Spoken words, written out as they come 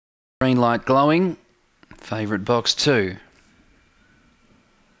Green light glowing. Favourite box 2.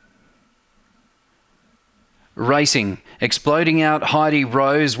 Racing. Exploding out Heidi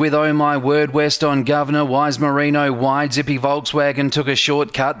Rose with Oh My Word West on Governor. Wise Marino wide. Zippy Volkswagen took a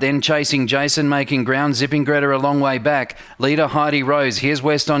shortcut. Then Chasing Jason making ground. Zipping Greta a long way back. Leader Heidi Rose. Here's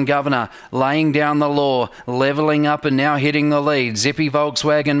West on Governor. Laying down the law. Levelling up and now hitting the lead. Zippy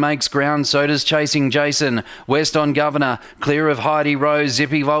Volkswagen makes ground. So does Chasing Jason. West on Governor. Clear of Heidi Rose.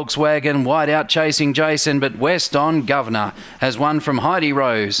 Zippy Volkswagen wide out Chasing Jason. But West on Governor has won from Heidi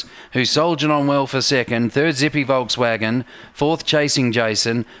Rose, who soldiered on well for second. Third Zippy Volkswagen. Fourth Chasing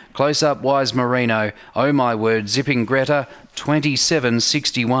Jason. Close up Wise Marino. Oh My Word. Zipping Greta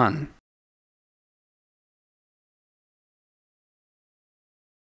 27.61.